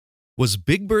Was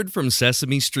Big Bird from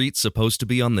Sesame Street supposed to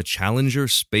be on the Challenger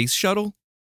space shuttle?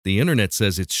 The internet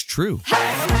says it's true.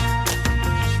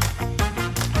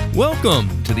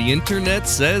 Welcome to The Internet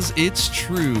Says It's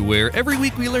True, where every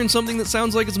week we learn something that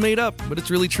sounds like it's made up, but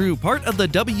it's really true. Part of the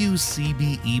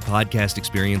WCBE podcast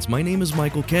experience. My name is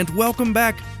Michael Kent. Welcome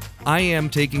back. I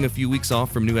am taking a few weeks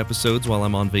off from new episodes while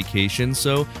I'm on vacation,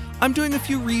 so I'm doing a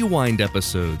few rewind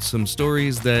episodes, some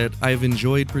stories that I've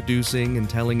enjoyed producing and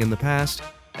telling in the past,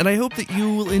 and I hope that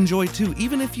you will enjoy too,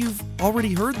 even if you've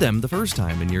already heard them the first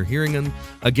time and you're hearing them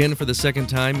again for the second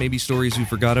time, maybe stories you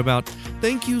forgot about.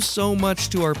 Thank you so much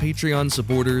to our Patreon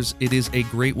supporters. It is a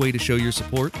great way to show your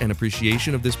support and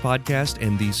appreciation of this podcast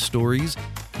and these stories.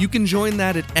 You can join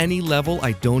that at any level.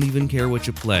 I don't even care what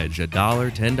you pledge. $1,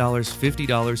 $10,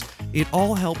 $50. It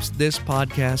all helps this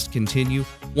podcast continue.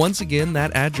 Once again,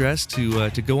 that address to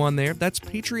go on there, that's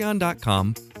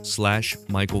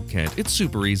patreon.com/Michael Kent. It's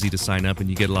super easy to sign up and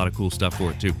you get a lot of cool stuff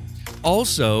for it too.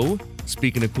 Also,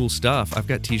 speaking of cool stuff, I've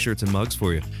got t-shirts and mugs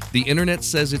for you. The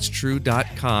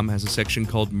internetsaysitstrue.com has a section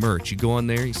called merch. You go on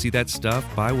there, you see that stuff,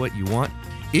 buy what you want.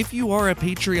 If you are a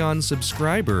Patreon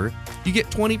subscriber, you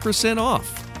get 20%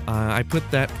 off. I put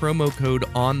that promo code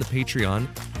on the Patreon.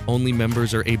 Only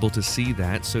members are able to see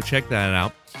that, so check that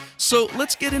out. So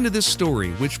let's get into this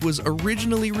story, which was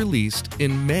originally released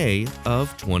in May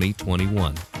of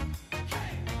 2021.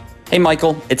 Hey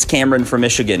Michael, it's Cameron from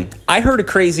Michigan. I heard a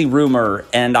crazy rumor,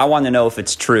 and I want to know if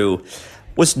it's true.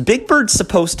 Was Big Bird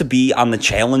supposed to be on the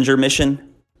Challenger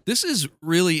mission? This is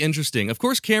really interesting. Of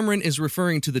course, Cameron is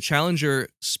referring to the Challenger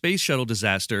space shuttle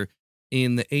disaster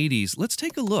in the 80s. Let's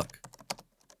take a look.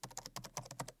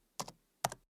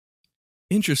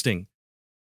 Interesting.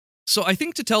 So I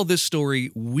think to tell this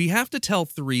story, we have to tell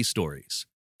three stories.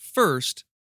 First,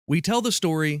 we tell the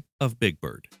story of Big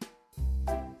Bird.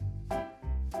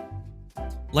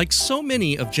 Like so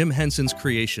many of Jim Henson's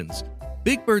creations,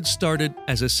 Big Bird started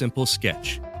as a simple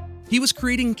sketch. He was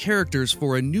creating characters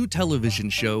for a new television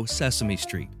show, Sesame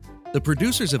Street. The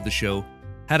producers of the show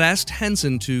had asked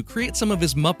Henson to create some of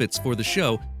his Muppets for the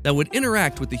show that would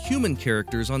interact with the human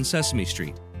characters on Sesame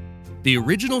Street. The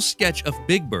original sketch of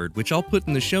Big Bird, which I'll put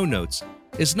in the show notes,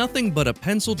 is nothing but a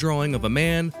pencil drawing of a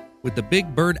man with the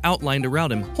big bird outlined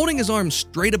around him, holding his arms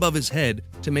straight above his head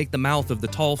to make the mouth of the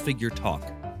tall figure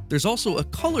talk. There's also a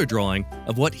color drawing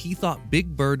of what he thought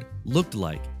Big Bird looked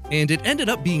like, and it ended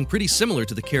up being pretty similar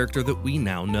to the character that we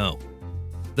now know.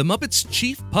 The Muppets'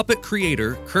 chief puppet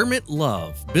creator, Kermit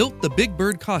Love, built the Big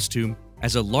Bird costume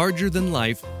as a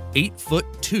larger-than-life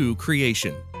 8'2"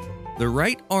 creation. The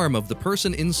right arm of the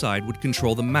person inside would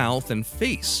control the mouth and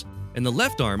face, and the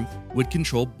left arm would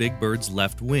control Big Bird's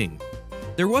left wing.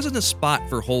 There wasn't a spot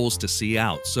for holes to see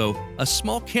out, so a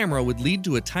small camera would lead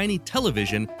to a tiny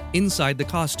television inside the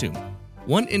costume.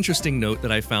 One interesting note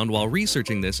that I found while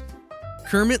researching this,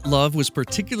 Kermit Love was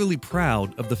particularly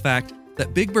proud of the fact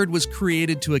that Big Bird was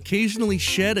created to occasionally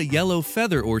shed a yellow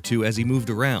feather or two as he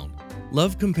moved around.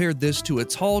 Love compared this to a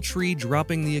tall tree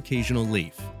dropping the occasional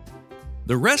leaf.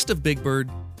 The rest of Big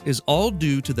Bird is all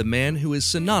due to the man who is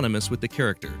synonymous with the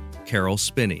character, Caroll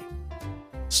Spinney.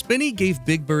 Spinney gave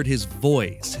Big Bird his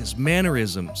voice, his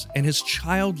mannerisms, and his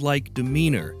childlike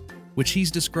demeanor, which he's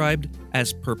described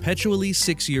as perpetually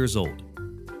 6 years old.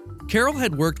 Caroll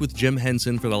had worked with Jim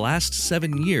Henson for the last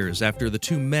 7 years after the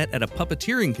two met at a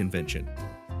puppeteering convention.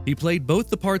 He played both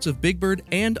the parts of Big Bird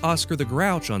and Oscar the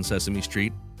Grouch on Sesame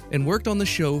Street and worked on the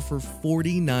show for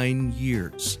 49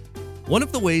 years. One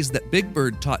of the ways that Big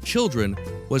Bird taught children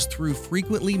was through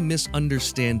frequently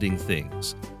misunderstanding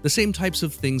things, the same types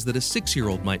of things that a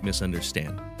 6-year-old might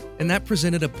misunderstand, and that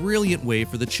presented a brilliant way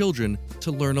for the children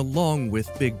to learn along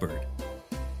with Big Bird.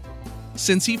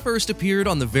 Since he first appeared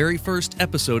on the very first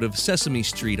episode of Sesame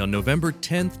Street on November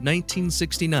 10th,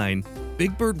 1969,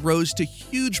 Big Bird rose to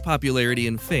huge popularity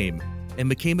and fame and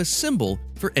became a symbol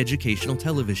for educational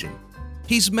television.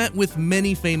 He's met with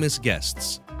many famous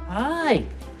guests. Hi.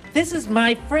 This is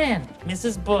my friend,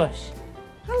 Mrs. Bush.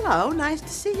 Hello, nice to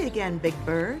see you again, Big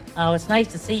Bird. Oh, it's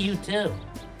nice to see you too.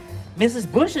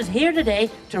 Mrs. Bush is here today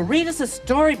to read us a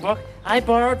storybook I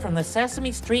borrowed from the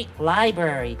Sesame Street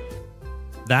Library.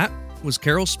 That was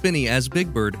Caroll Spinney as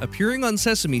Big Bird appearing on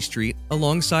Sesame Street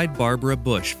alongside Barbara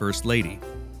Bush, First Lady.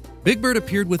 Big Bird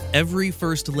appeared with every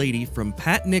First Lady from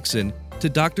Pat Nixon to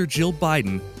Dr. Jill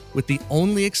Biden, with the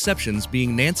only exceptions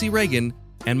being Nancy Reagan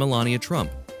and Melania Trump.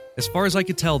 As far as I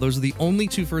could tell, those are the only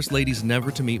two First Ladies never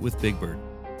to meet with Big Bird.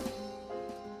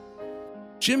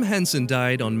 Jim Henson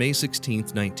died on May 16,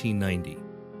 1990,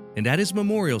 and at his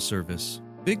memorial service,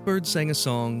 Big Bird sang a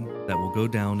song that will go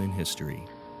down in history.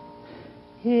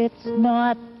 It's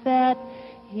not that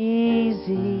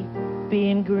easy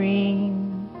being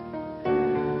green,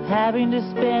 having to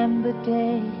spend the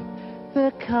day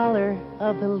the color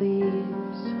of the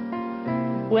leaves,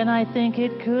 when I think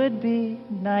it could be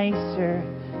nicer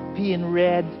being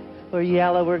red or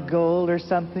yellow or gold or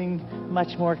something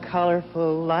much more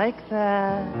colorful like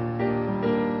that.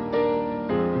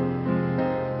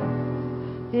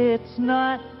 It's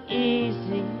not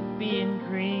easy being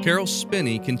green. Carol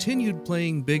Spinney continued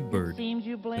playing Big Bird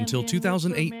until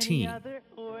 2018.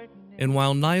 And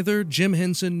while neither Jim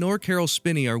Henson nor Carol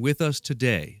Spinney are with us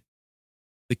today,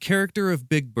 the character of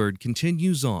Big Bird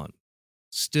continues on,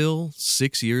 still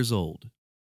 6 years old.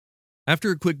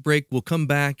 After a quick break, we'll come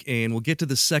back and we'll get to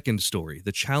the second story,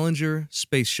 the Challenger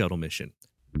Space Shuttle mission.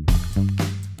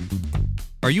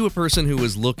 Are you a person who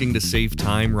is looking to save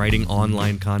time writing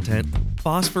online content?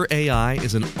 Phosphor AI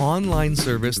is an online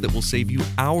service that will save you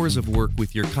hours of work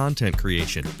with your content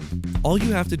creation. All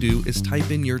you have to do is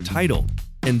type in your title,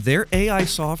 and their AI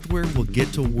software will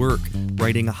get to work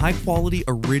writing a high-quality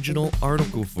original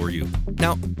article for you.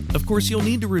 Now, of course, you'll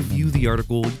need to review the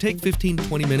article, take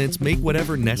 15-20 minutes, make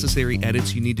whatever necessary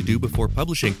edits you need to do before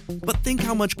publishing, but think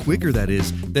how much quicker that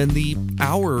is than the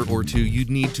hour or two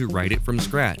you'd need to write it from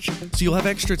scratch. So you'll have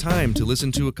extra time to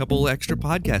listen to a couple extra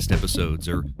podcast episodes,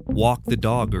 or walk the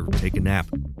dog, or take a nap.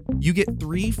 You get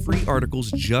 3 free articles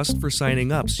just for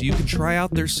signing up, so you can try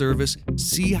out their service,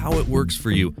 see how it works for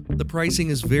you. The pricing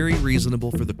is very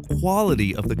reasonable for the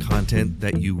quality of the content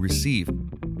that you receive.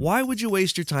 Why would you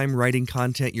waste your time writing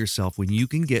content yourself when you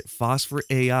can get Phosphor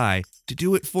AI to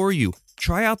do it for you?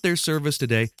 Try out their service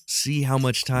today, see how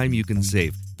much time you can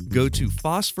save. Go to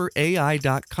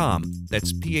phosphorai.com,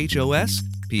 that's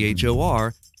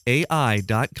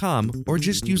PHOSPHORAI.com, or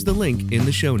just use the link in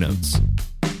the show notes.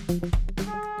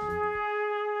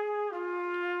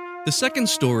 The second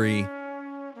story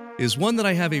is one that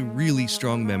I have a really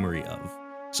strong memory of.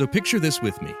 So picture this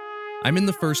with me. I'm in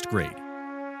the first grade.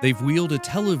 They've wheeled a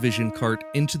television cart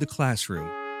into the classroom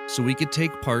so we could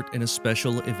take part in a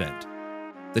special event,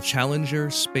 the Challenger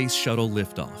Space Shuttle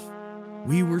liftoff.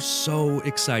 We were so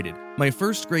excited. My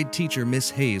first grade teacher,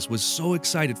 Miss Hayes, was so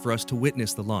excited for us to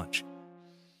witness the launch.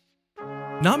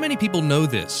 Not many people know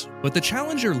this, but the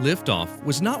Challenger liftoff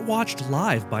was not watched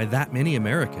live by that many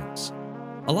Americans.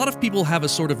 A lot of people have a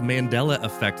sort of Mandela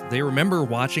effect. They remember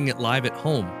watching it live at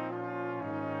home.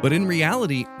 But in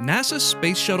reality, NASA's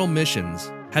space shuttle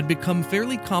missions had become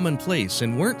fairly commonplace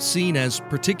and weren't seen as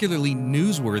particularly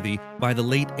newsworthy by the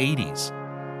late 80s.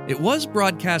 It was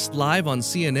broadcast live on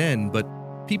CNN, but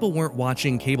people weren't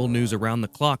watching cable news around the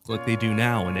clock like they do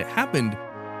now, and it happened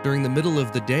during the middle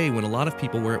of the day when a lot of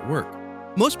people were at work.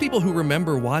 Most people who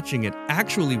remember watching it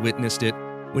actually witnessed it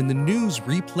when the news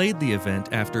replayed the event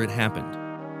after it happened.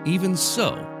 Even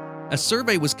so, a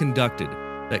survey was conducted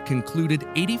that concluded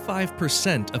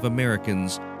 85% of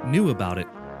Americans knew about it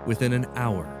within an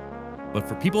hour. But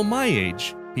for people my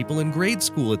age, people in grade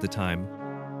school at the time,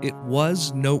 it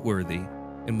was noteworthy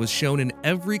and was shown in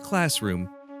every classroom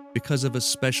because of a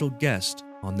special guest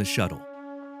on the shuttle.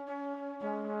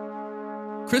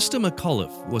 Krista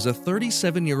McAuliffe was a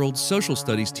 37-year-old social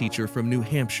studies teacher from New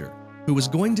Hampshire who was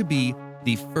going to be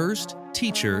the first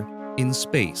teacher in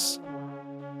space.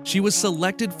 She was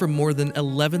selected from more than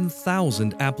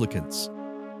 11,000 applicants.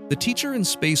 The Teacher in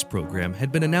Space program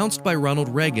had been announced by Ronald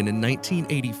Reagan in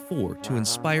 1984 to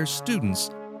inspire students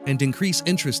and increase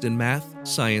interest in math,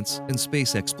 science, and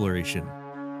space exploration.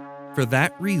 For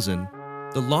that reason,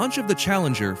 the launch of the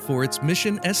Challenger for its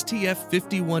mission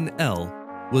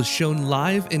STF-51L was shown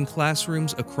live in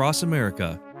classrooms across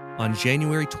America on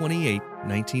January 28,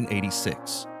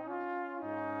 1986.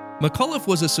 McAuliffe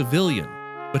was a civilian,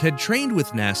 but had trained with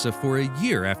NASA for a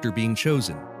year after being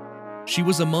chosen. She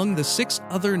was among the 6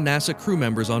 other NASA crew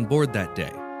members on board that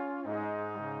day.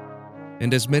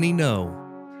 And as many know,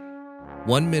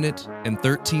 1 minute and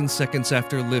 13 seconds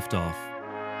after liftoff,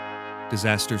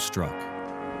 disaster struck.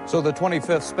 So the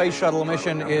 25th Space Shuttle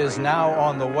mission is now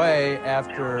on the way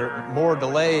after more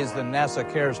delays than NASA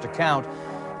cares to count.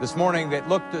 This morning, it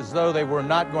looked as though they were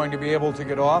not going to be able to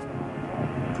get off.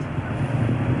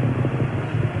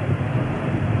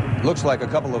 Looks like a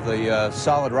couple of the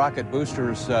solid rocket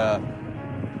boosters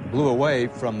blew away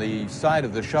from the side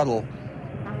of the shuttle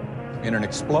in an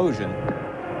explosion.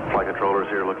 Flight controllers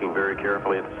here looking very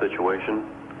carefully at the situation.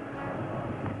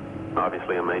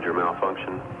 Obviously a major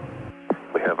malfunction.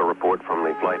 We have a report from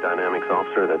the flight dynamics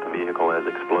officer that the vehicle has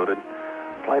exploded.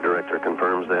 Flight director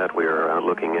confirms that. We are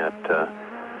looking at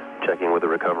checking with the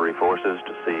recovery forces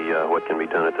to see what can be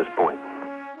done at this point.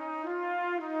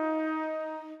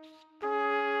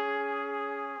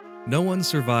 No one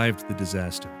survived the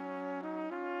disaster.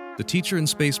 The Teacher in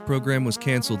Space program was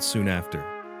canceled soon after.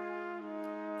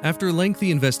 After lengthy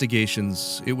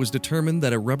investigations, it was determined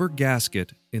that a rubber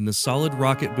gasket in the solid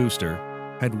rocket booster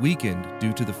had weakened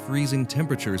due to the freezing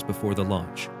temperatures before the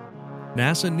launch.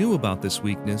 NASA knew about this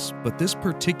weakness, but this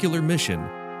particular mission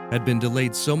had been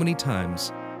delayed so many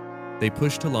times, they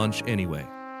pushed to launch anyway.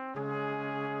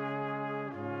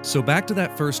 So back to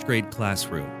that first grade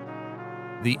classroom.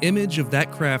 The image of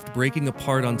that craft breaking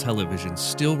apart on television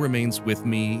still remains with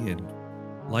me and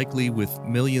likely with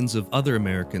millions of other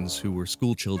Americans who were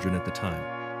schoolchildren at the time.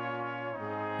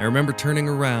 I remember turning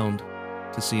around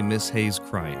to see Miss Hayes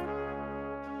crying.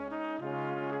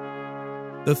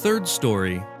 The third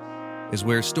story is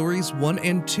where stories 1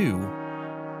 and 2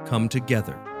 come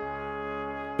together.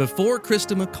 Before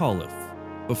Christa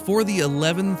McAuliffe, before the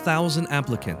 11,000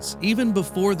 applicants, even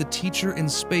before the Teacher in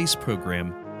Space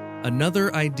program,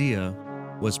 another idea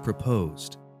was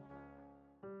proposed.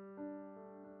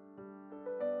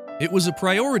 It was a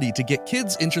priority to get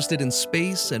kids interested in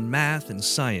space and math and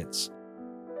science.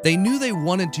 They knew they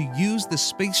wanted to use the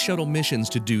space shuttle missions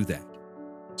to do that.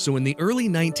 So in the early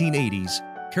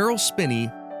 1980s, Caroll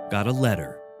Spinney got a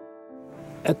letter.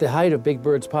 At the height of Big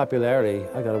Bird's popularity,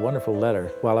 I got a wonderful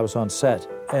letter while I was on set,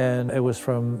 and it was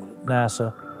from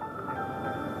NASA.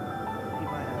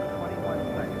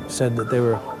 It said that they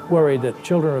were worried that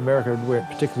children of America weren't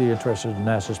particularly interested in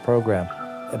NASA's program.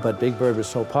 But Big Bird was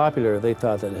so popular, they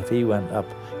thought that if he went up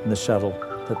in the shuttle,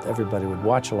 that everybody would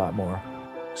watch a lot more.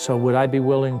 So would I be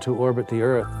willing to orbit the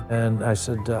Earth? And I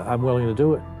said, I'm willing to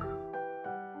do it.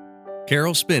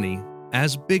 Caroll Spinney,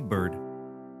 as Big Bird,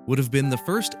 would have been the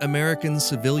first American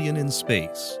civilian in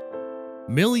space.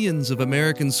 Millions of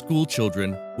American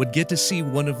schoolchildren would get to see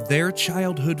one of their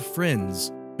childhood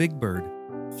friends, Big Bird,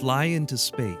 fly into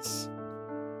space.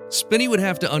 Spinney would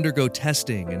have to undergo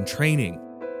testing and training,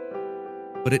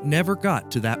 but it never got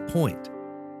to that point.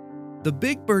 The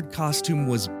Big Bird costume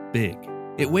was big.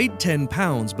 It weighed 10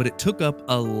 pounds, but it took up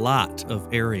a lot of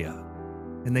area,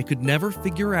 and they could never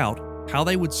figure out how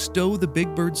they would stow the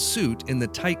Big Bird suit in the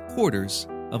tight quarters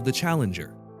of the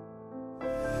Challenger.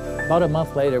 About a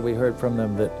month later, we heard from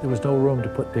them that there was no room to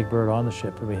put Big Bird on the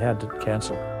ship, and we had to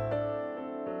cancel.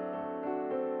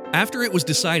 After it was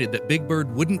decided that Big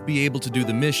Bird wouldn't be able to do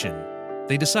the mission,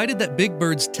 they decided that Big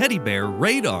Bird's teddy bear,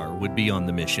 Radar, would be on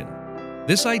the mission.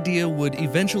 This idea would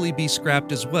eventually be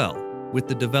scrapped as well, with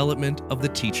the development of the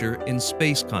Teacher in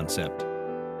Space concept.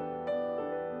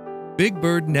 Big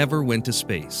Bird never went to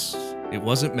space. It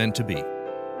wasn't meant to be.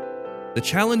 The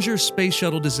Challenger space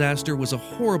shuttle disaster was a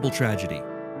horrible tragedy,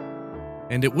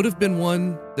 and it would have been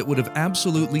one that would have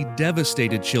absolutely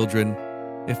devastated children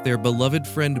if their beloved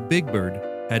friend Big Bird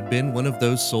had been one of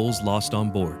those souls lost on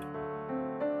board.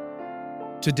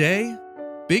 Today,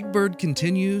 Big Bird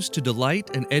continues to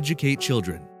delight and educate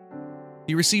children.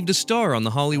 He received a star on the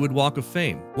Hollywood Walk of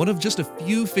Fame, one of just a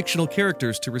few fictional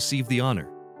characters to receive the honor.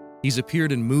 He's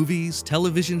appeared in movies,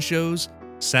 television shows,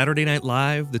 Saturday Night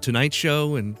Live, The Tonight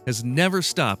Show, and has never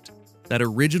stopped that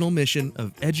original mission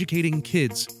of educating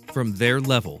kids from their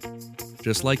level,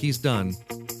 just like he's done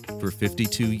for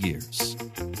 52 years.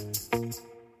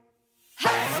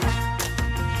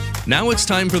 Now it's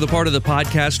time for the part of the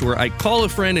podcast where I call a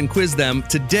friend and quiz them.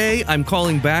 Today, I'm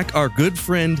calling back our good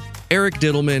friend, Eric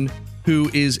Dittelman,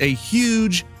 who is a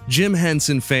huge Jim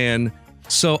Henson fan.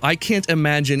 So I can't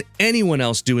imagine anyone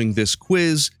else doing this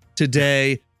quiz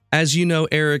today. As you know,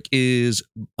 Eric is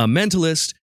a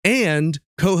mentalist and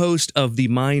co-host of the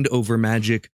Mind Over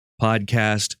Magic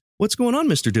podcast. What's going on,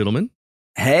 Mr. Dittelman?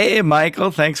 Hey, Michael,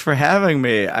 thanks for having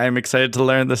me. I'm excited to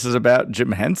learn this is about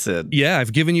Jim Henson. Yeah,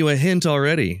 I've given you a hint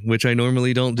already, which I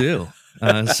normally don't do.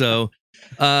 This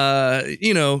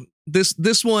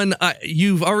one,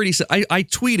 you've already said, I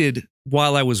tweeted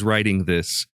while I was writing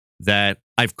this that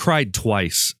I've cried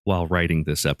twice while writing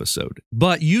this episode,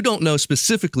 but you don't know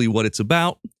specifically what it's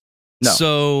about. No.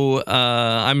 So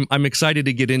I'm excited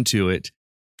to get into it.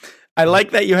 I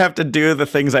like that you have to do the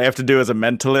things I have to do as a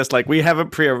mentalist. Like, we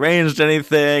haven't prearranged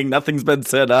anything. Nothing's been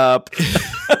set up.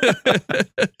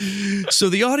 So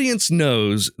the audience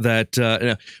knows that,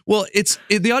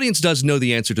 the audience does know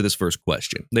the answer to this first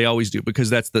question. They always do, because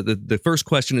that's the first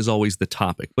question is always the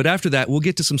topic. But after that, we'll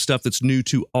get to some stuff that's new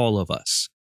to all of us.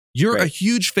 You're a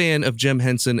huge fan of Jim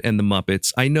Henson and the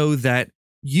Muppets. I know that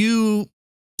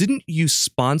didn't you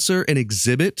sponsor an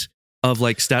exhibit of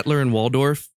like Statler and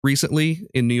Waldorf recently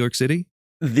in New York City?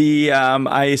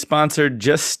 I sponsored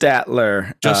Just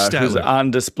Statler, who's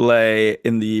on display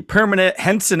in the permanent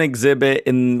Henson exhibit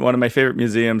in one of my favorite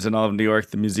museums in all of New York,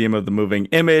 the Museum of the Moving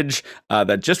Image,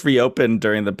 that just reopened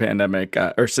during the pandemic,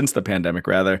 or since the pandemic,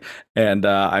 rather. And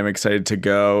I'm excited to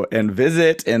go and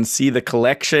visit and see the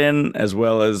collection, as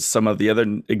well as some of the other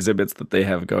exhibits that they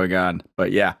have going on.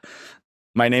 But yeah,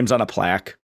 my name's on a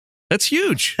plaque. That's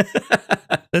huge.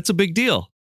 That's a big deal.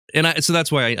 And so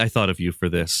that's why I thought of you for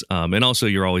this. And also,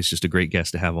 you're always just a great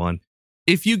guest to have on.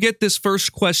 If you get this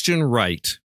first question right,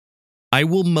 I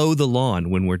will mow the lawn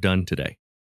when we're done today.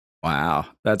 Wow,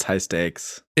 that's high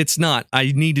stakes. It's not.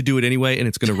 I need to do it anyway, and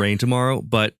it's going to rain tomorrow.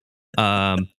 But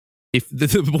if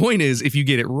the point is, if you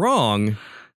get it wrong,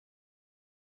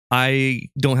 I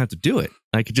don't have to do it.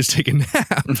 I could just take a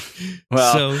nap.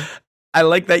 Well, so, I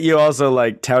like that you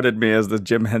also touted me as the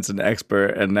Jim Henson expert,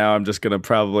 and now I'm just going to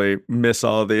probably miss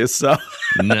all of these. So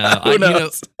no, who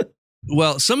knows?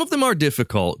 Well, some of them are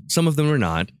difficult. Some of them are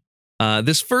not.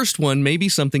 This first one may be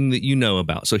something that you know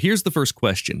about. So here's the first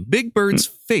question. Big Bird's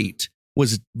fate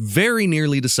was very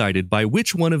nearly decided by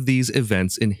which one of these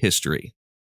events in history?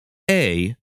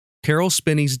 A, Carol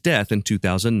Spinney's death in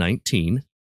 2019.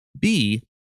 B,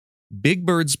 Big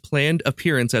Bird's planned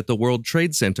appearance at the World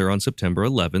Trade Center on September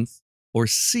 11th. Or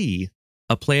C,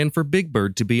 a plan for Big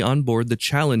Bird to be on board the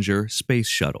Challenger space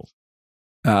shuttle?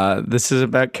 This is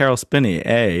about Carol Spinney.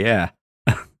 A, yeah.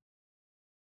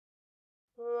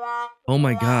 Oh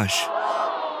my gosh.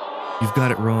 You've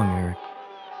got it wrong, Eric.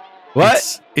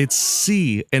 What? It's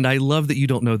C, and I love that you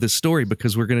don't know this story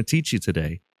because we're going to teach you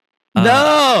today.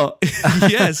 No!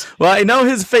 Yes. Well, I know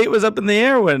his fate was up in the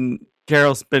air when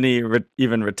Carol Spinney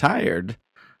even retired.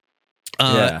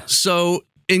 Yeah. So...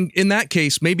 In that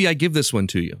case, maybe I give this one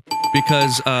to you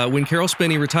because when Carol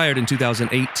Spinney retired in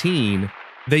 2018,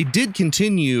 they did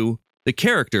continue the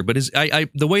character, but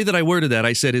the way that I worded that,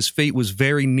 I said his fate was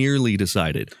very nearly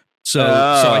decided. So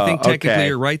I think technically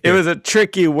you're right there. It was a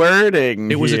tricky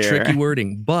wording. It was a tricky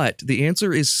wording, but the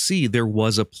answer is C. There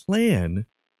was a plan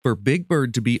for Big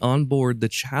Bird to be on board the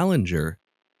Challenger,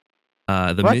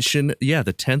 the mission. Yeah,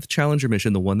 the 10th Challenger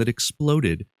mission, the one that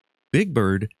exploded. Big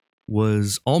Bird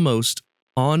was almost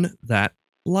on that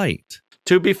flight.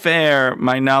 To be fair,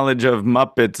 my knowledge of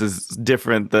Muppets is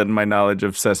different than my knowledge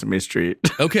of Sesame Street.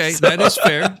 Okay, so. That is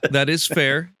fair. That is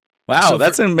fair. Wow,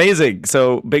 that's amazing.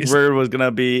 So Big Bird was going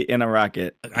to be in a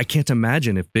rocket. I can't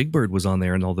imagine if Big Bird was on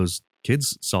there and all those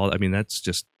kids saw it. I mean,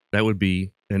 that would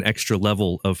be an extra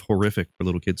level of horrific for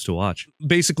little kids to watch.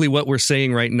 Basically, what we're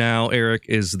saying right now, Eric,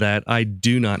 is that I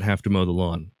do not have to mow the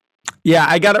lawn. Yeah,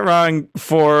 I got it wrong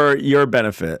for your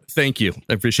benefit. Thank you.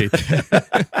 I appreciate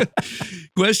that.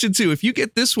 Question 2. If you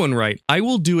get this one right, I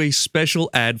will do a special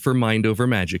ad for Mind Over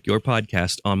Magic, your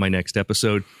podcast, on my next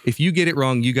episode. If you get it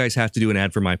wrong, you guys have to do an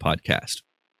ad for my podcast.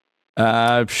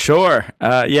 Sure.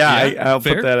 I'll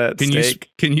fair? Put that at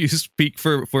stake. Can you speak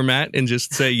for Matt and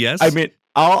just say yes? I mean,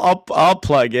 I'll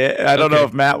plug it. I don't know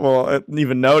if Matt will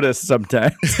even notice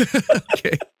sometimes.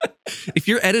 Okay. If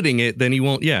you're editing it, then you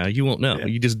won't know. Yeah.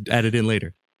 You just add it in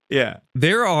later. Yeah.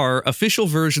 There are official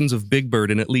versions of Big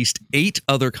Bird in at least 8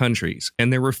 other countries,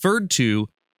 and they're referred to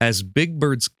as Big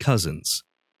Bird's cousins.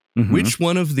 Mm-hmm. Which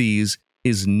one of these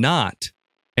is not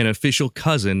an official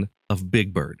cousin of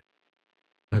Big Bird?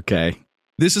 Okay.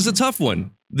 This is a tough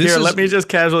one. Let me just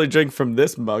casually drink from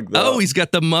this mug, though. Oh, he's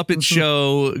got the Muppet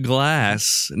Show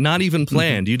glass. Not even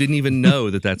planned. You didn't even know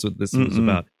that's what this was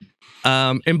about.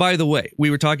 And by the way, we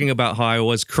were talking about how I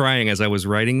was crying as I was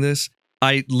writing this.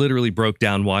 I literally broke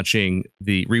down watching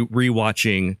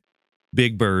rewatching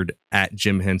Big Bird at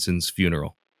Jim Henson's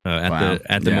funeral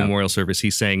at the memorial service.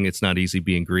 He's saying it's not easy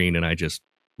being green, and I just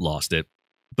lost it.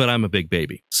 But I'm a big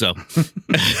baby, so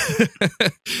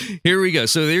here we go.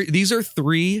 So these are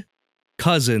 3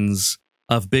 cousins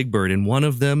of Big Bird, and one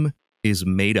of them is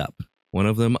made up. One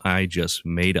of them I just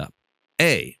made up.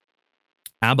 A,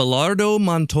 Abelardo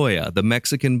Montoya, the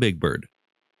Mexican Big Bird.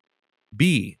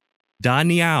 B,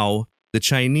 Daniao, the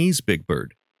Chinese Big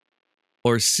Bird.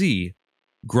 Or C,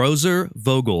 Grozer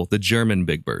Vogel, the German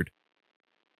Big Bird.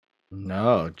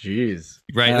 No, geez.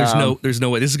 Right, there's no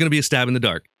way. This is going to be a stab in the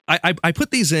dark. I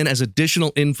put these in as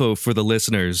additional info for the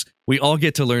listeners. We all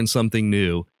get to learn something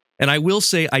new. And I will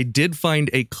say I did find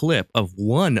a clip of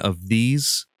one of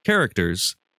these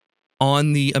characters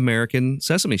on the American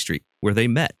Sesame Street where they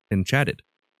met and chatted.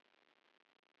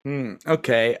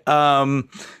 Okay. So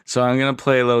I'm going to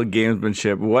play a little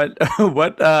gamesmanship.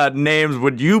 What names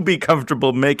would you be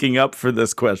comfortable making up for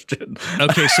this question?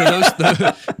 Okay, so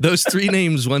those 3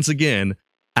 names, once again,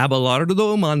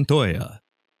 Abelardo Montoya,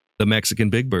 the Mexican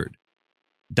Big Bird.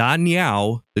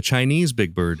 Daniao, the Chinese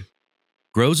Big Bird.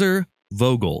 Grozer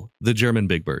Vogel, the German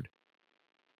Big Bird?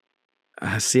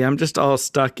 See, I'm just all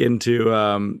stuck into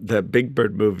the Big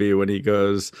Bird movie when he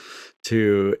goes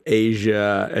to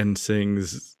Asia and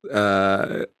sings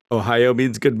Ohio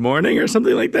means good morning or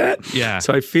something like that. Yeah.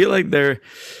 So I feel like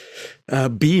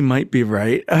B might be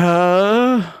right.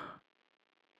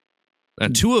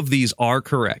 Two of these are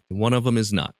correct. One of them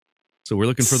is not. So we're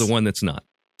looking for the one that's not.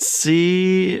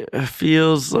 C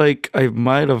feels like I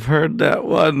might have heard that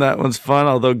one. That one's fun,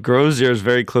 although Grozier is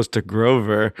very close to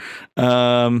Grover.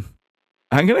 I'm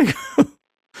going to go.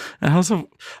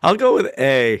 I'll go with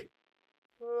A.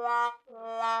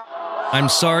 I'm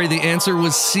sorry, the answer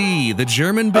was C. The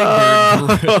German Big Bird,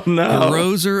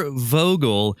 Grozer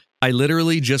Vogel. I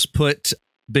literally just put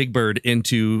Big Bird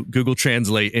into Google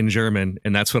Translate in German,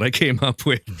 and that's what I came up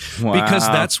with. Wow. Because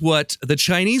that's what the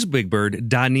Chinese Big Bird,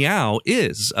 Da Niao,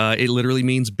 is. It literally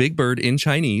means Big Bird in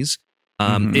Chinese.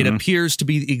 It appears to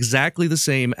be exactly the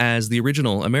same as the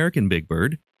original American Big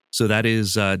Bird. So that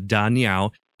is Da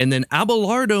Niao. And then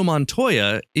Abelardo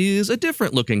Montoya is a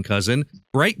different looking cousin,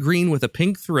 bright green with a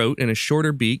pink throat and a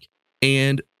shorter beak.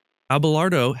 And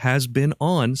Abelardo has been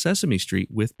on Sesame Street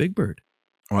with Big Bird.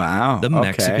 Wow. The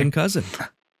Mexican cousin.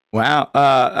 Wow.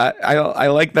 I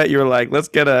like that you're like, let's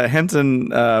get a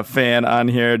Henson fan on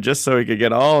here just so we could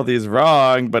get all of these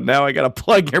wrong. But now I got to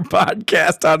plug your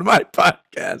podcast on my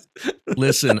podcast.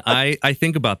 Listen, I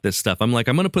think about this stuff. I'm like,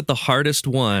 I'm going to put the hardest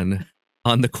one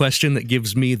on the question that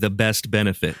gives me the best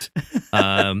benefit.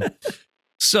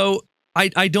 So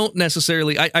I don't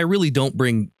necessarily, I really don't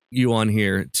bring you on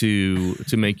here to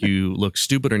make you look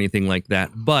stupid or anything like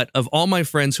that. But of all my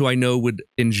friends who I know would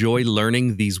enjoy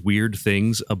learning these weird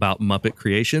things about Muppet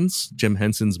creations, Jim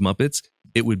Henson's Muppets,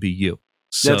 it would be you.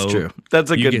 So that's true. That's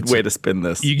a good way to spin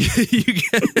this. You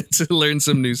get to learn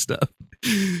some new stuff.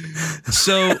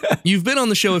 So you've been on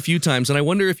the show a few times, and I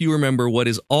wonder if you remember what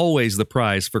is always the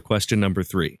prize for question number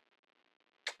 3.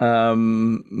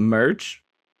 Merch?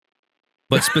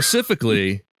 But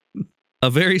specifically, a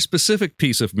very specific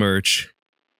piece of merch,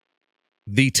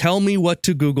 the Tell Me What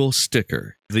to Google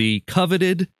sticker. The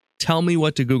coveted Tell Me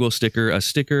What to Google sticker, a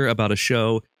sticker about a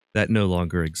show that no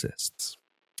longer exists.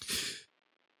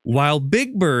 While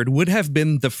Big Bird would have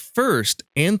been the first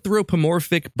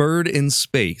anthropomorphic bird in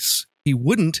space, he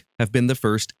wouldn't have been the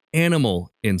first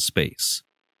animal in space.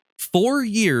 4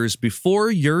 years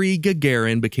before Yuri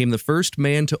Gagarin became the first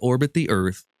man to orbit the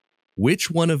Earth,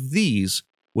 which one of these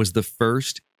was the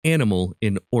first animal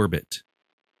in orbit?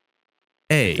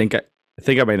 A. I think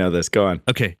I might know this. Go on.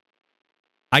 Okay.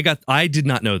 I did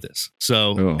not know this.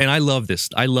 So, and I love this.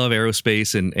 I love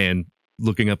aerospace and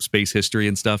looking up space history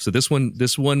and stuff. So this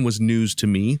one was news to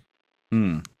me.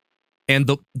 And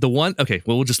the one, okay,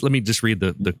 well, let me just read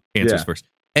the answers first.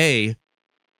 A,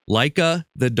 Laika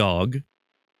the dog.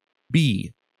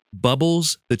 B,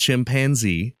 Bubbles the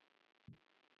chimpanzee.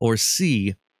 Or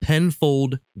C,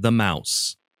 Penfold the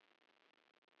mouse.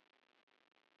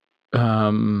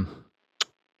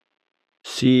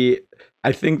 See,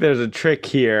 I think there's a trick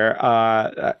here.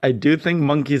 I do think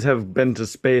monkeys have been to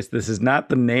space. This is not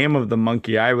the name of the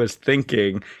monkey I was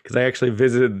thinking, because I actually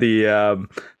visited the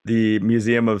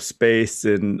Museum of Space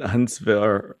in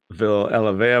Huntsville,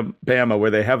 Alabama,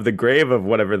 where they have the grave of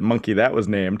whatever the monkey that was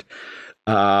named.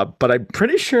 But I'm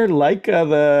pretty sure Laika,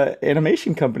 the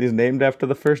animation company, is named after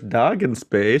the first dog in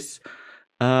space.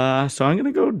 So I'm going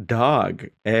to go dog,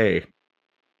 A.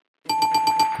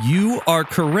 You are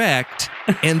correct.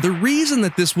 And the reason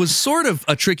that this was sort of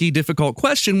a tricky, difficult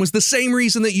question was the same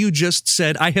reason that you just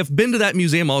said. I have been to that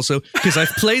museum also because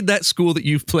I've played that school that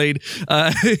you've played.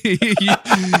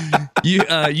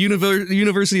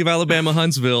 University of Alabama,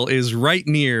 Huntsville is right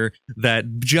near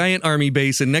that giant army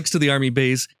base. And next to the army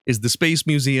base is the Space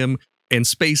Museum and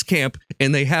Space Camp.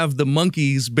 And they have the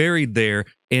monkeys buried there.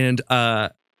 And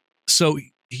so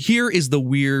here is the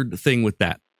weird thing with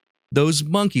that. Those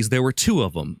monkeys, there were 2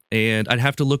 of them, and I'd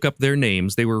have to look up their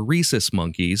names. They were rhesus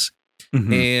monkeys,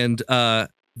 and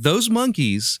those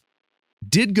monkeys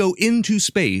did go into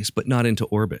space, but not into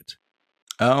orbit.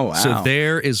 Oh, wow. So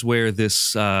there is where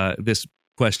this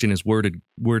question is worded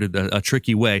a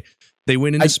tricky way. They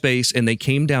went into space, and they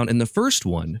came down, and the first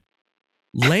one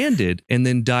landed and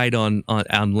then died on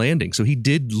landing. So he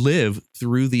did live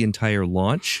through the entire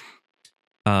launch.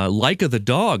 Laika the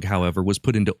dog, however, was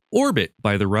put into orbit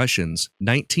by the Russians.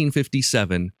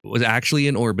 1957 was actually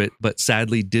in orbit, but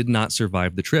sadly did not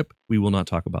survive the trip. We will not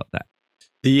talk about that.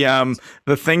 The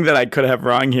thing that I could have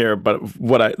wrong here, but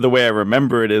the way I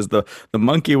remember it is the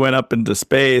monkey went up into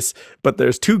space, but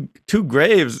there's two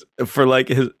graves for like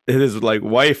his like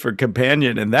wife or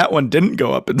companion, and that one didn't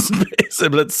go up in space,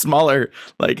 but it's smaller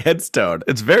like headstone.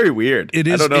 It's very weird. It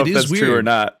is. I don't know if that's weird. True or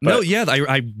not. But. No, yeah,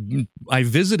 I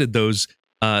visited those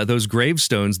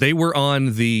gravestones. They were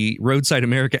on the Roadside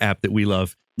America app that we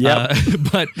love. Yeah,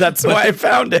 but why I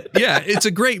found it. Yeah, it's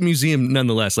a great museum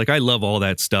nonetheless. Like, I love all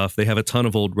that stuff. They have a ton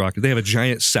of old rockets. They have a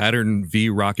giant Saturn V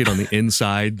rocket on the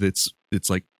inside that's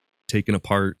like taken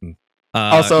apart. And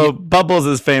also, Bubbles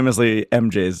is famously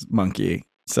MJ's monkey,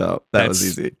 so that was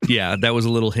easy. Yeah, that was a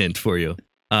little hint for you.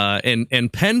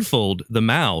 And Penfold, the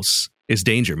mouse, is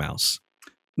Danger Mouse.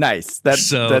 Nice. That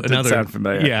did sound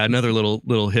familiar. Yeah, another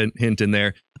little hint in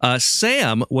there.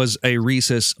 Sam was a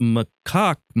rhesus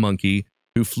macaque monkey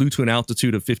who flew to an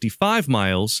altitude of 55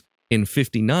 miles in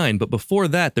 59. But before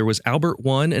that, there was Albert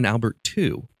I and Albert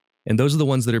II. And those are the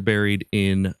ones that are buried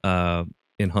in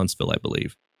Huntsville, I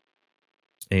believe.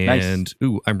 And,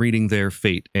 nice. I'm reading their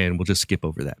fate, and we'll just skip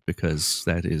over that because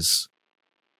that is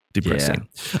depressing.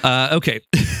 Yeah. Okay,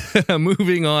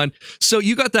 moving on. So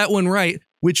you got that one right,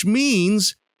 which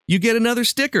means you get another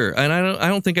sticker. And I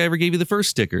don't think I ever gave you the first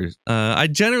sticker. I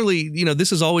generally,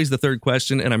 this is always the third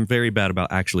question, and I'm very bad about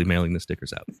actually mailing the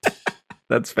stickers out.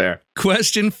 That's fair.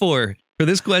 Question 4. For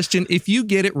this question, if you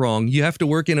get it wrong, you have to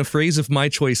work in a phrase of my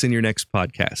choice in your next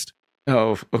podcast.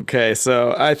 Oh, okay.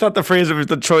 So I thought the phrase of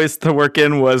the choice to work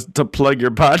in was to plug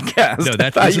your podcast. No,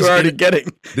 that's you were already getting.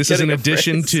 This is an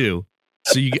addition to.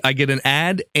 So I get an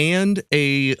ad and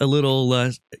a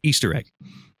little Easter egg.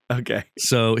 Okay.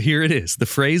 So here it is. The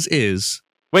phrase is.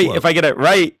 Wait, if I get it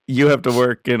right, you have to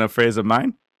work in a phrase of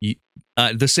mine?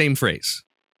 The same phrase.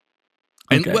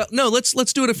 And okay. Well, no,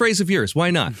 let's do it a phrase of yours.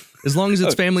 Why not? As long as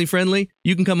it's family friendly,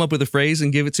 you can come up with a phrase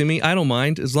and give it to me. I don't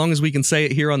mind, as long as we can say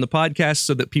it here on the podcast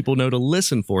so that people know to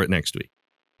listen for it next week.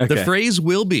 Okay. The phrase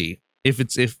will be,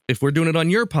 if we're doing it on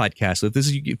your podcast, so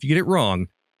if you get it wrong,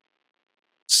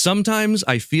 sometimes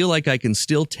I feel like I can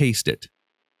still taste it.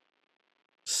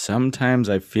 Sometimes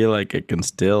I feel like I can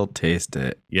still taste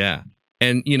it. Yeah.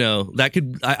 And, that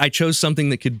could, I chose something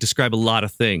that could describe a lot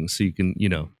of things. So you can,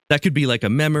 that could be like a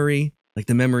memory. Like,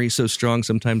 the memory is so strong,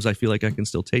 sometimes I feel like I can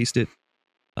still taste it.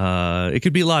 It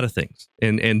could be a lot of things.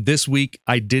 And this week,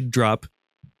 I did drop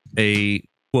a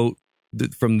quote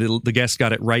from the guest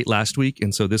got it right last week.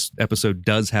 And so this episode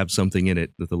does have something in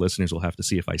it that the listeners will have to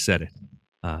see if I said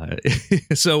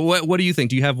it. So what do you think?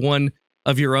 Do you have one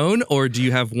of your own, or do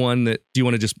you have one do you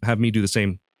want to just have me do the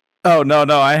same? Oh, no,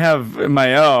 I have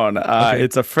my own. Okay.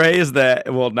 It's a phrase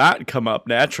that will not come up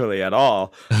naturally at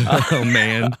all. Oh,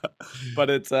 man.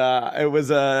 But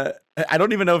I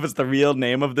don't even know if it's the real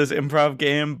name of this improv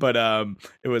game, but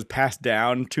it was passed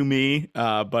down to me.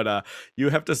 But you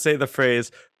have to say the phrase,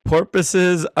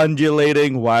 porpoises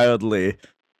undulating wildly.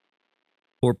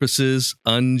 Porpoises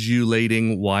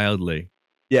undulating wildly.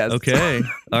 Yes. Okay.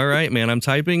 All right, man. I'm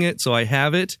typing it, so I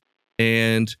have it.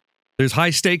 And there's high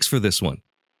stakes for this one.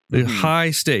 Mm-hmm.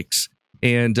 High stakes.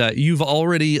 And you've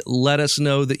already let us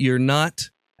know that you're not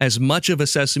as much of a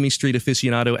Sesame Street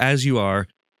aficionado as you are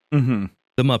The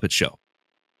Muppet Show.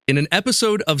 In an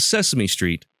episode of Sesame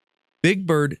Street, Big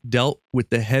Bird dealt with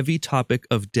the heavy topic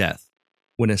of death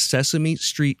when a Sesame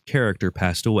Street character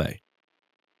passed away.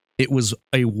 It was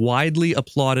a widely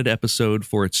applauded episode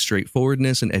for its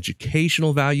straightforwardness and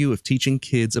educational value of teaching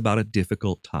kids about a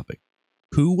difficult topic.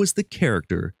 Who was the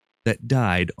character that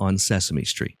died on Sesame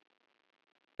Street?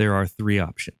 There are 3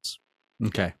 options.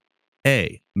 Okay.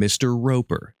 A, Mr.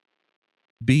 Roper.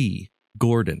 B,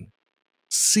 Gordon.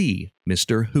 C,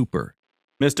 Mr. Hooper.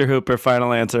 Mr. Hooper,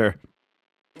 final answer.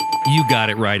 You got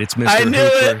it right. It's Mr. I knew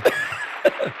Hooper.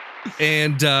 It.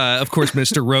 And, of course,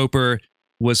 Mr. Roper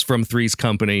was from Three's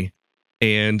Company,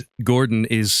 and Gordon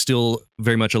is still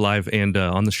very much alive and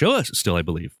on the show still, I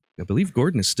believe. I believe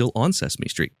Gordon is still on Sesame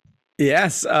Street.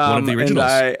 Yes, one of the originals.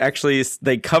 And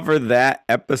they cover that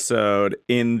episode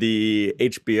in the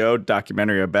HBO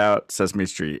documentary about Sesame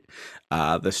Street,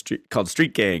 called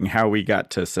Street Gang: How We Got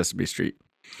to Sesame Street.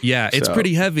 Yeah, it's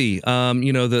pretty heavy.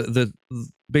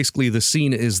 Basically the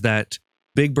scene is that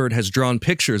Big Bird has drawn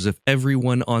pictures of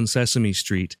everyone on Sesame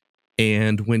Street,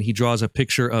 and when he draws a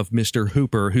picture of Mr.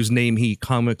 Hooper, whose name he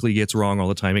comically gets wrong all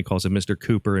the time, he calls him Mr.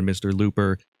 Cooper and Mr.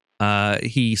 Looper.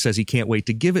 He says he can't wait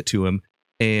to give it to him.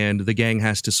 And the gang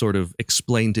has to sort of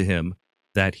explain to him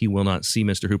that he will not see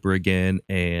Mr. Hooper again.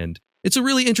 And it's a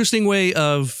really interesting way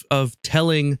of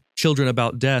telling children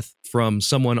about death from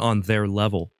someone on their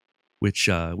level, which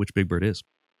Big Bird is.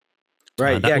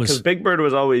 Right, yeah, because Big Bird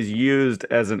was always used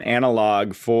as an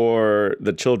analog for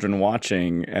the children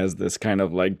watching as this kind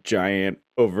of like giant,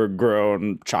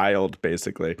 overgrown child,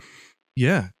 basically.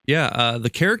 Yeah.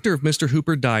 The character of Mr.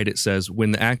 Hooper died, it says,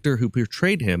 when the actor who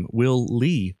portrayed him, Will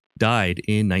Lee, died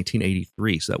in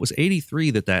 1983. So that was 83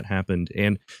 that happened.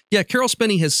 And yeah, Carol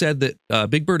Spinney has said that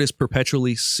Big Bird is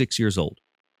perpetually 6 years old.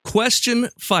 Question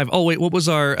 5. Oh, wait, what was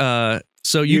our...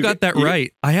 So you got that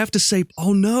right. I have to say...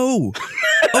 Oh, no.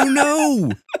 Oh,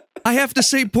 no. I have to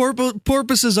say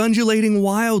porpoise is undulating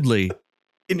wildly.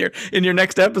 In your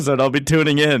next episode, I'll be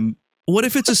tuning in. What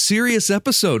if it's a serious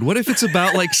episode? What if it's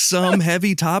about like some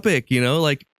heavy topic,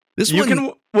 like this one? You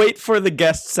can wait for the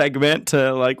guest segment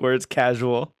to like where it's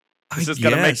casual. It's just got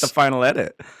to make the final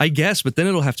edit. I guess, but then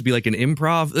it'll have to be like an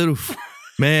improv.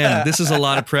 Man, this is a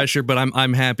lot of pressure, but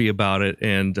I'm happy about it.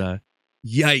 And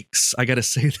yikes, I got to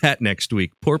say that next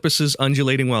week. Porpoises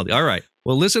undulating wildly. All right.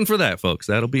 Well, listen for that, folks.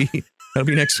 That'll be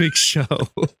next week's show.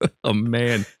 Oh,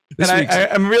 man.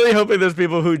 I'm really hoping there's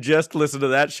people who just listened to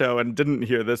that show and didn't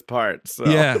hear this part. So.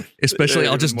 Yeah, especially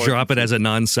I'll just drop it as a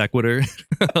non sequitur.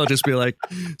 I'll just be like,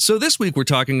 so this week we're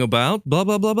talking about blah,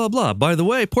 blah, blah, blah, blah. By the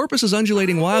way, porpoises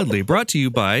undulating wildly, brought to you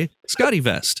by Scotty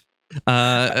Vest.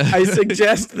 I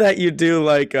suggest that you do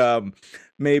like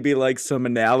maybe like some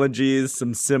analogies,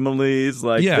 some similes.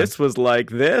 Like this was like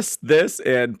this,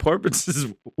 and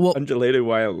porpoises undulating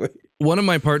wildly. One of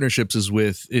my partnerships is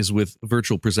with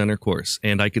Virtual Presenter Course,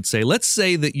 and I could say, let's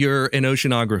say that you're an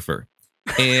oceanographer,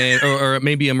 and or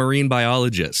maybe a marine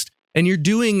biologist, and you're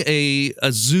doing a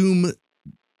Zoom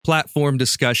platform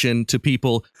discussion to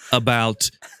people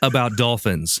about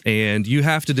dolphins, and you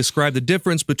have to describe the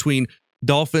difference between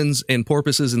dolphins and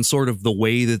porpoises and sort of the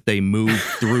way that they move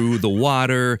through the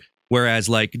water. Whereas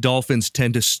like dolphins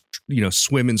tend to,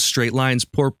 swim in straight lines,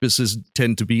 porpoises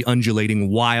tend to be undulating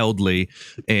wildly.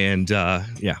 And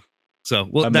so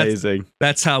amazing.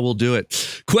 That's how we'll do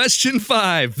it. Question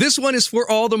 5. This one is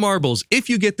for all the marbles. If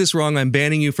you get this wrong, I'm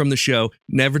banning you from the show,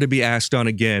 never to be asked on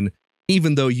again,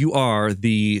 even though you are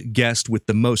the guest with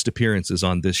the most appearances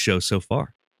on this show so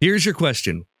far. Here's your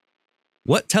question.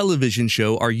 What television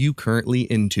show are you currently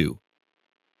into?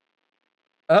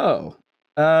 Oh.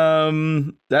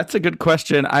 That's a good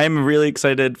question. I'm really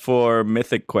excited for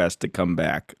Mythic Quest to come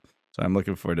back, so I'm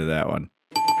looking forward to that one.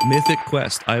 Mythic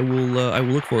Quest. I will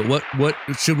look for it. What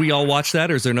should we all watch that,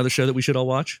 or is there another show that we should all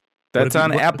watch? That's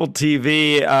on Apple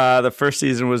TV. The first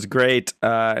season was great,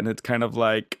 and it's kind of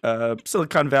like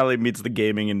Silicon Valley meets the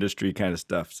gaming industry kind of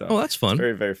stuff. So that's fun. It's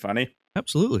very, very funny.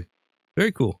 Absolutely,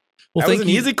 very cool. Well, that was an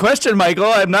easy question, Michael.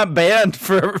 I'm not banned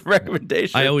for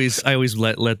recommendation. I always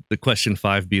let the question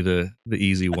 5 be the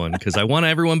easy one because I want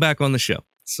everyone back on the show.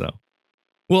 So,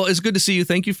 well, it's good to see you.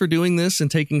 Thank you for doing this and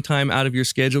taking time out of your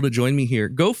schedule to join me here.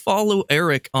 Go follow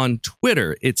Eric on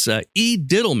Twitter. It's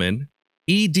eDittleman,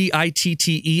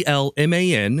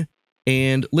 EDITTELMAN,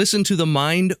 and listen to the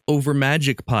Mind Over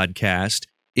Magic podcast.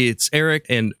 It's Eric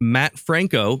and Matt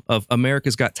Franco of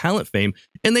America's Got Talent fame,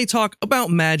 and they talk about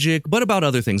magic, but about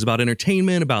other things, about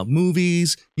entertainment, about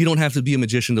movies. You don't have to be a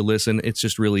magician to listen. It's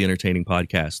just really entertaining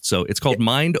podcast. So it's called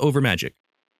Mind Over Magic.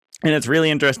 And it's really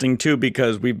interesting, too,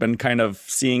 because we've been kind of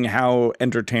seeing how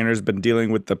entertainers been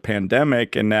dealing with the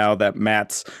pandemic. And now that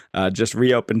Matt's just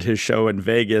reopened his show in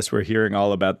Vegas, we're hearing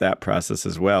all about that process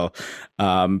as well.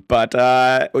 But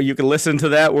you can listen to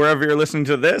that wherever you're listening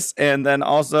to this. And then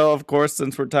also, of course,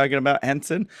 since we're talking about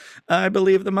Henson, I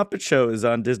believe The Muppet Show is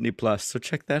on Disney+. So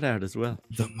check that out as well.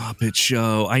 The Muppet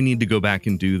Show. I need to go back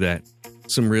and do that.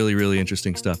 Some really, really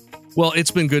interesting stuff. Well,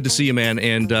 it's been good to see you, man,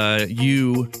 and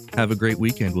you have a great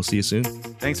weekend. We'll see you soon.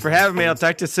 Thanks for having me. I'll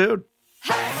talk to you soon.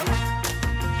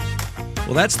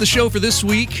 Well, that's the show for this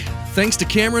week. Thanks to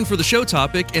Cameron for the show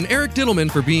topic and Eric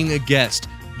Dittleman for being a guest.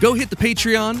 Go hit the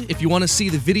Patreon if you want to see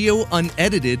the video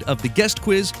unedited of the guest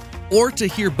quiz or to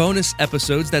hear bonus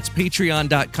episodes. That's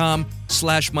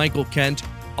patreon.com/Michael Kent.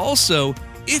 Also,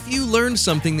 if you learned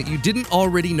something that you didn't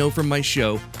already know from my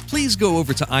show, please go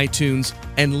over to iTunes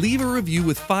and leave a review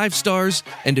with 5 stars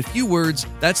and a few words.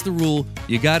 That's the rule.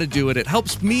 You got to do it. It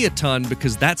helps me a ton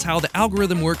because that's how the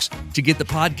algorithm works to get the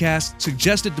podcast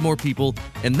suggested to more people.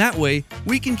 And that way,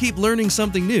 we can keep learning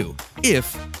something new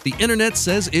if the internet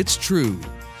says it's true.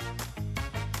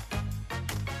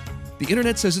 The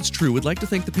Internet Says It's True would like to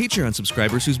thank the Patreon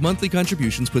subscribers whose monthly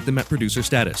contributions put them at producer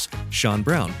status. Sean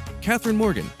Brown, Catherine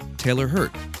Morgan, Taylor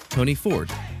Hurt, Tony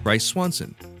Ford, Bryce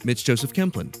Swanson, Mitch Joseph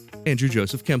Kemplin, Andrew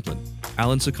Joseph Kemplin,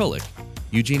 Alan Sekulik,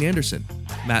 Eugene Anderson,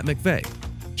 Matt McVeigh,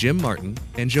 Jim Martin,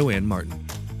 and Joanne Martin.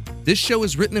 This show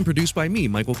is written and produced by me,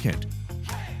 Michael Kent.